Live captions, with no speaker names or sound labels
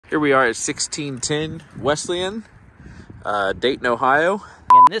Here we are at 1610 Wesleyan, Dayton, Ohio.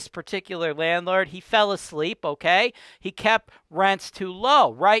 And this particular landlord, he fell asleep, okay? He kept rents too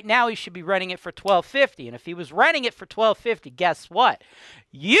low. Right now, he should be renting it for $12.50. And if he was renting it for $12.50, guess what?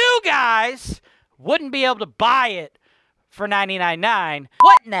 You guys wouldn't be able to buy it for $99.9.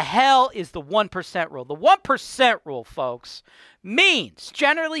 What in the hell is the 1% rule? The 1% rule, folks, means,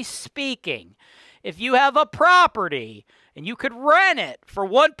 generally speaking, if you have a property and you could rent it for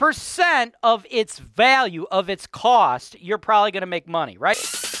 1% of its value, of its cost, you're probably going to make money, right?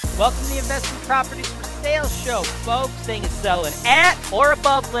 Welcome to the Investment Properties for Sale show, folks. Thing is selling at or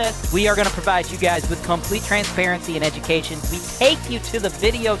above list. We are going to provide you guys with complete transparency and education. We take you to the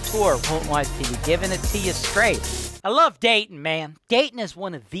video tour of HoltonWiseTV, giving it to you straight. I love Dayton, man. Dayton is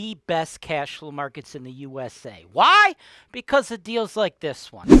one of the best cash flow markets in the USA. Why? Because of deals like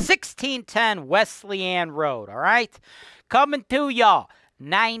this one. 1610 Wesleyan Road, all right? Coming to y'all,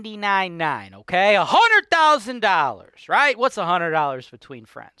 $99.9, okay? $100,000, right? What's $100 between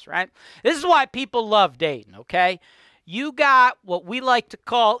friends, right? This is why people love Dayton, okay? You got what we like to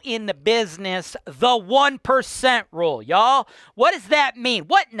call in the business the 1% rule, y'all. What does that mean?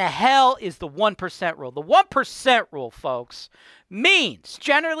 What in the hell is the 1% rule? The 1% rule, folks, means,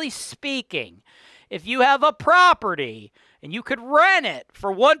 generally speaking, if you have a property and you could rent it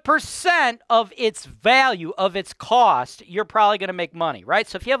for 1% of its value, of its cost, you're probably going to make money, right?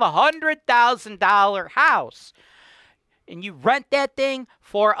 So if you have a $100,000 house and you rent that thing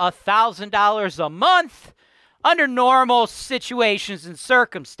for $1,000 a month, under normal situations and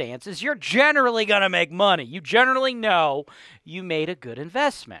circumstances, you're generally going to make money. You generally know you made a good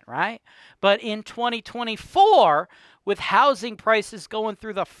investment, right? But in 2024, with housing prices going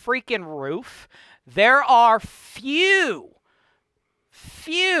through the freaking roof, there are very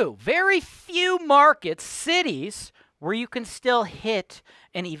few markets, cities, where you can still hit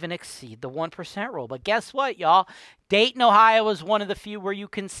and even exceed the 1% rule. But guess what, y'all? Dayton, Ohio is one of the few where you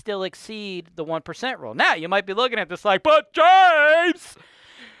can still exceed the 1% rule. Now, you might be looking at this like, but James,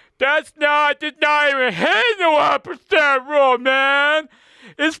 that's not even hitting the 1% rule, man.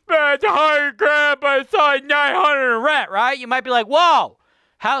 It spends $100,000, but it's only $900 in rent, right? You might be like, whoa,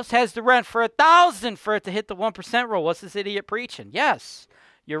 house has to rent for $1,000 for it to hit the 1% rule. What's this idiot preaching? Yes,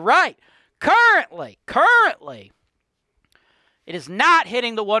 you're right. Currently, it is not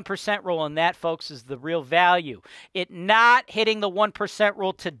hitting the 1% rule, and that, folks, is the real value. It not hitting the 1%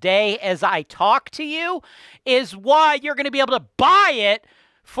 rule today as I talk to you is why you're going to be able to buy it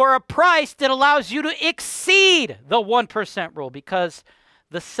for a price that allows you to exceed the 1% rule, because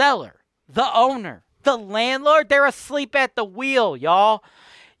the seller, the owner, the landlord, they're asleep at the wheel, y'all.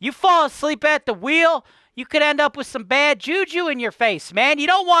 You fall asleep at the wheel, you could end up with some bad juju in your face, man. You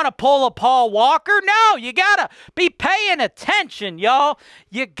don't want to pull a Paul Walker. No, you got to be paying attention, y'all.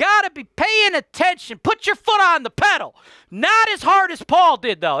 You got to be paying attention. Put your foot on the pedal. Not as hard as Paul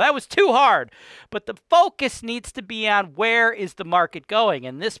did, though. That was too hard. But the focus needs to be on where is the market going.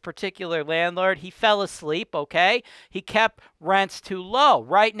 And this particular landlord, he fell asleep, okay? He kept rents too low.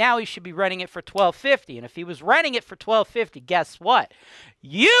 Right now, he should be renting it for $12.50. And if he was renting it for $12.50, guess what?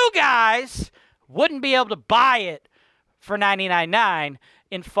 You guys wouldn't be able to buy it for $99.9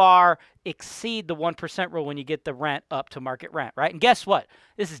 and far exceed the 1% rule when you get the rent up to market rent, right? And guess what?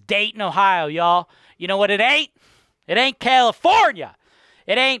 This is Dayton, Ohio, y'all. You know what it ain't? It ain't California.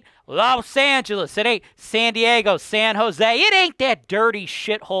 It ain't Los Angeles. It ain't San Diego, San Jose. It ain't that dirty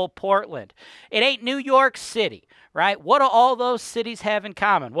shithole Portland. It ain't New York City, right? What do all those cities have in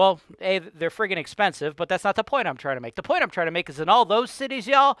common? Well, A, they're friggin' expensive, but that's not the point I'm trying to make. The point I'm trying to make is in all those cities,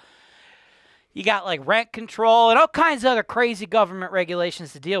 y'all, you got like rent control and all kinds of other crazy government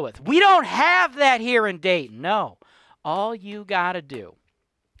regulations to deal with. We don't have that here in Dayton, no. All you got to do,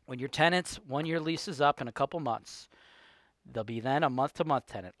 when your tenant's 1-year lease is up in a couple months, they'll be then a month-to-month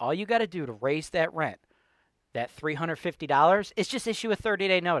tenant. All you got to do to raise that rent, that $350, is just issue a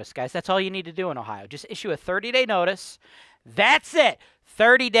 30-day notice, guys. That's all you need to do in Ohio. Just issue a 30-day notice. That's it.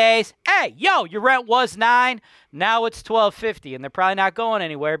 30 days. Hey, yo, your rent was $9. Now it's $12.50, and they're probably not going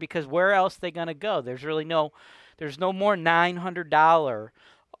anywhere because where else are they going to go? There's no more $900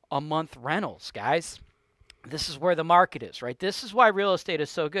 a month rentals, guys. This is where the market is, right? This is why real estate is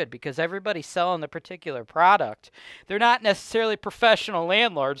so good, because everybody's selling the particular product. They're not necessarily professional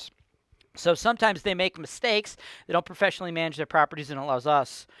landlords, so sometimes they make mistakes. They don't professionally manage their properties, and it allows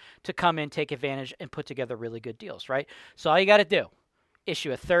us to come in, take advantage, and put together really good deals, right? So all you got to do,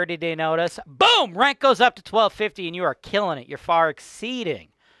 issue a 30-day notice. Boom! Rent goes up to $12.50, and you are killing it. You're far exceeding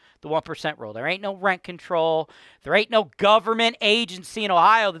the 1% rule. There ain't no rent control. There ain't no government agency in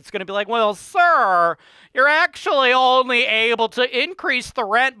Ohio that's going to be like, well, sir, you're actually only able to increase the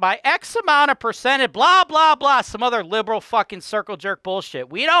rent by X amount of percentage, blah, blah, blah, some other liberal fucking circle jerk bullshit.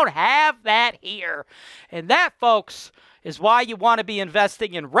 We don't have that here. And that, folks, is why you want to be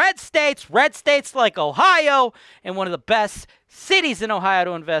investing in red states like Ohio, and one of the best cities in Ohio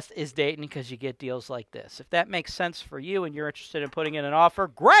to invest is Dayton, because you get deals like this. If that makes sense for you and you're interested in putting in an offer,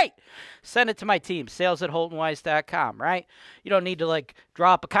 great! Send it to my team, sales@HoltonWise.com, right? You don't need to, like,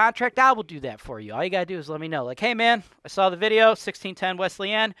 drop a contract. I will do that for you. All you got to do is let me know. Like, hey, man, I saw the video, 1610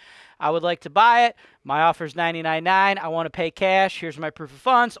 Wesleyan. I would like to buy it. My offer's $99.9. I want to pay cash. Here's my proof of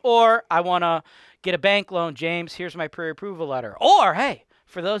funds. Or I want to get a bank loan, James. Here's my pre-approval letter. Or, hey,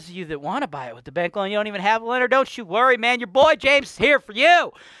 for those of you that want to buy it with the bank loan, you don't even have a lender, don't you worry, man. Your boy James is here for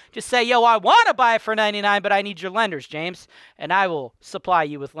you. Just say, yo, I want to buy it for $99, but I need your lenders, James. And I will supply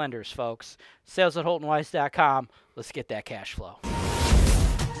you with lenders, folks. Sales@HoltonWise.com. Let's get that cash flow.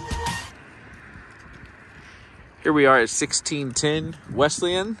 Here we are at 1610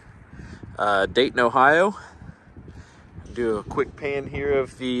 Wesleyan, Dayton, Ohio. Do a quick pan here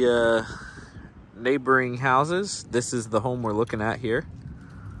of the neighboring houses. This is the home we're looking at here.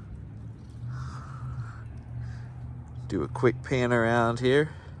 Do a quick pan around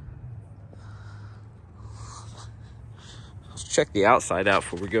here. Let's check the outside out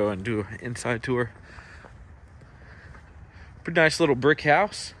before we go and do an inside tour. Pretty nice little brick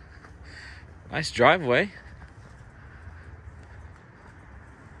house. Nice driveway.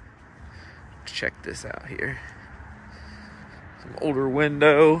 Check this out here. Some older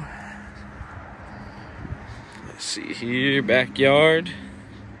window. Let's see here, backyard.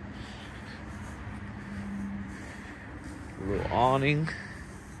 A little awning.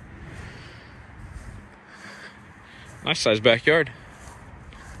 Nice sized backyard.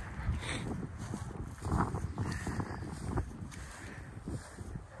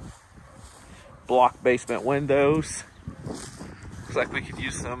 Block basement windows. Looks like we could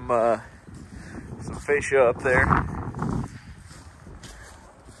use some fascia up there.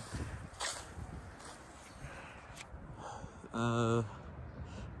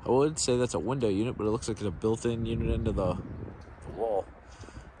 I would say that's a window unit, but it looks like it's a built-in unit into the wall.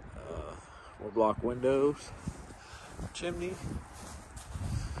 More block windows, chimney.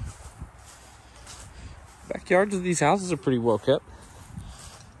 Backyards of these houses are pretty well kept.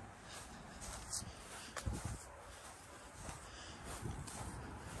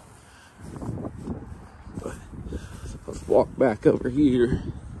 But let's walk back over here.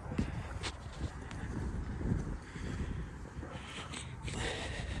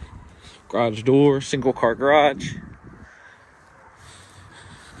 Garage door, single car garage.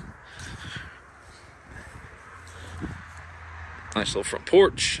 Nice little front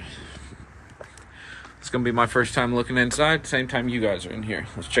porch. It's gonna be my first time looking inside, same time you guys are in here.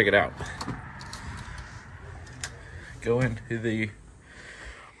 Let's check it out. Go into the,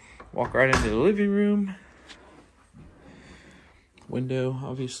 walk right into the living room. Window,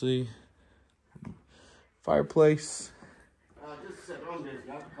 obviously. Fireplace.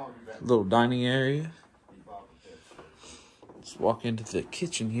 Little dining area. Let's walk into the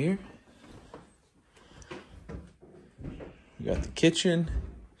kitchen here. We got the kitchen,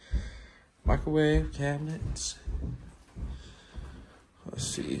 microwave, cabinets. Let's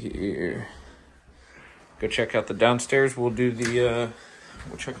see here. Go check out the downstairs. We'll do the,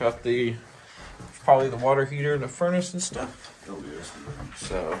 we'll check out the, probably the water heater and the furnace and stuff.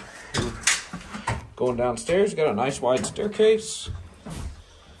 So, going downstairs, got a nice wide staircase.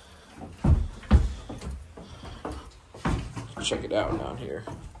 Check it out down here.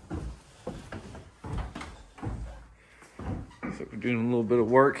 So we're doing a little bit of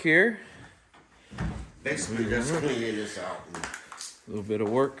work here. Basically, just cleaning this out. A little bit of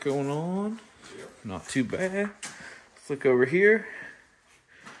work going on. Yep. Not too bad. Flick over here.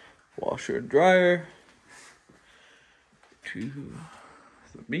 Washer and dryer. To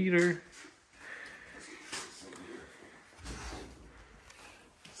the meter.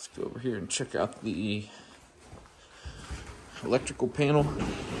 Let's go over here and check out the electrical panel.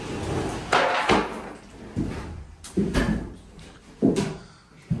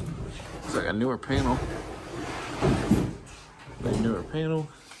 Looks like a newer panel. Very newer panel.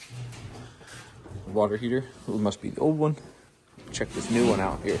 Water heater. It must be the old one. Check this new one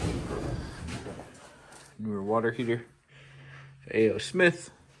out here. Newer water heater. A.O.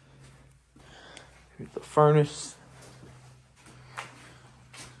 Smith. Here's the furnace.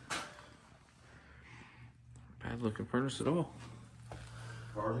 Bad looking furnace at all.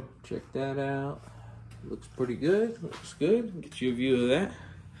 Check that out. Looks pretty good. Looks good. Get you a view of that.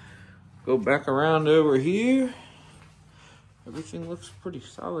 Go back around over here. Everything looks pretty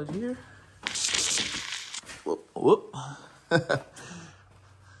solid here. Whoop, whoop.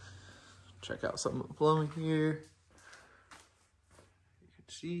 Check out some of the plumbing here. You can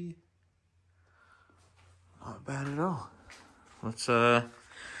see, not bad at all. Let's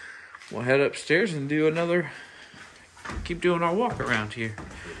we'll head upstairs and do another. Keep doing our walk around here.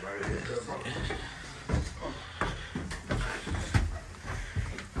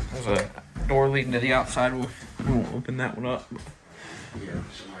 There's a door leading to the outside. We won't open that one up.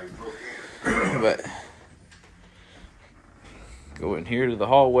 But go in here to the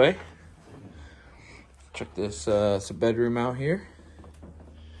hallway. Check this. It's a bedroom out here.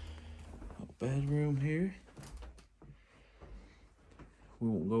 Bedroom here. We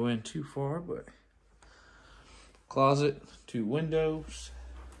won't go in too far, but closet, 2 windows,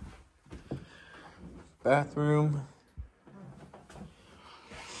 bathroom.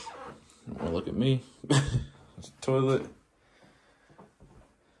 Don't look at me. Toilet,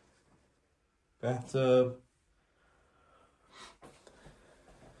 bathtub.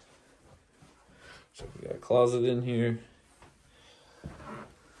 So we got a closet in here.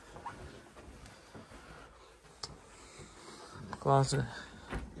 Closet.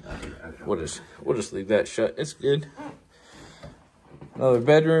 We'll just leave that shut. It's good. Another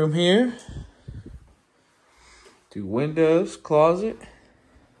bedroom here. 2 windows, closet.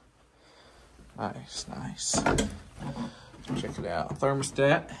 Nice, nice. Check it out.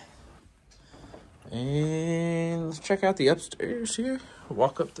 Thermostat. And let's check out the upstairs here.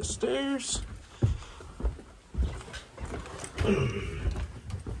 Walk up the stairs.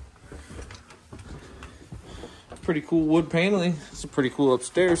 Pretty cool wood paneling. It's a pretty cool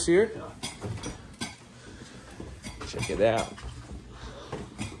upstairs here. Check it out.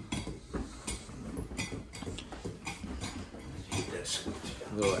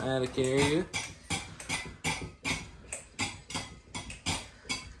 Little attic area.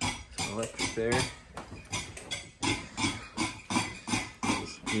 Some electric there.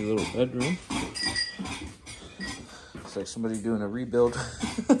 New little bedroom. Looks like somebody doing a rebuild.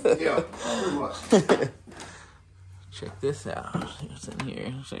 Yeah, pretty much. Check this out. What's in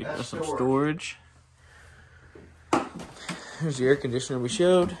here? Looks like there's some storage. Here's the air conditioner we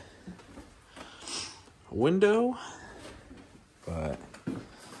showed. A window. But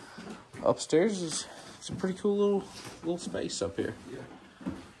upstairs is a pretty cool little space up here. Yeah.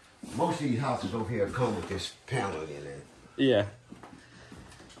 Most of these houses over here come with this panel in it. Yeah.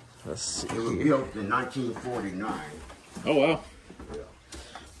 Let's see. It was built in 1949. Oh wow. Yeah.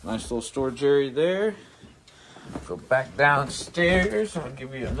 Nice little storage area there. Go back downstairs. I'll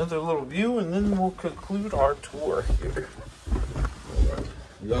give you another little view, and then we'll conclude our tour here. All right.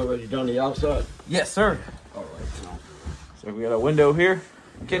 You already done the outside? Yes, sir. All right. So we got a window here,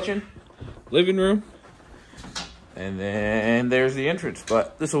 kitchen, living room, and then there's the entrance.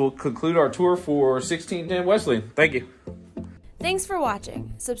 But this will conclude our tour for 1610 Wesleyan. Thank you. Thanks for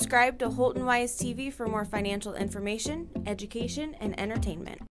watching. Subscribe to HoltonWise TV for more financial information, education, and entertainment.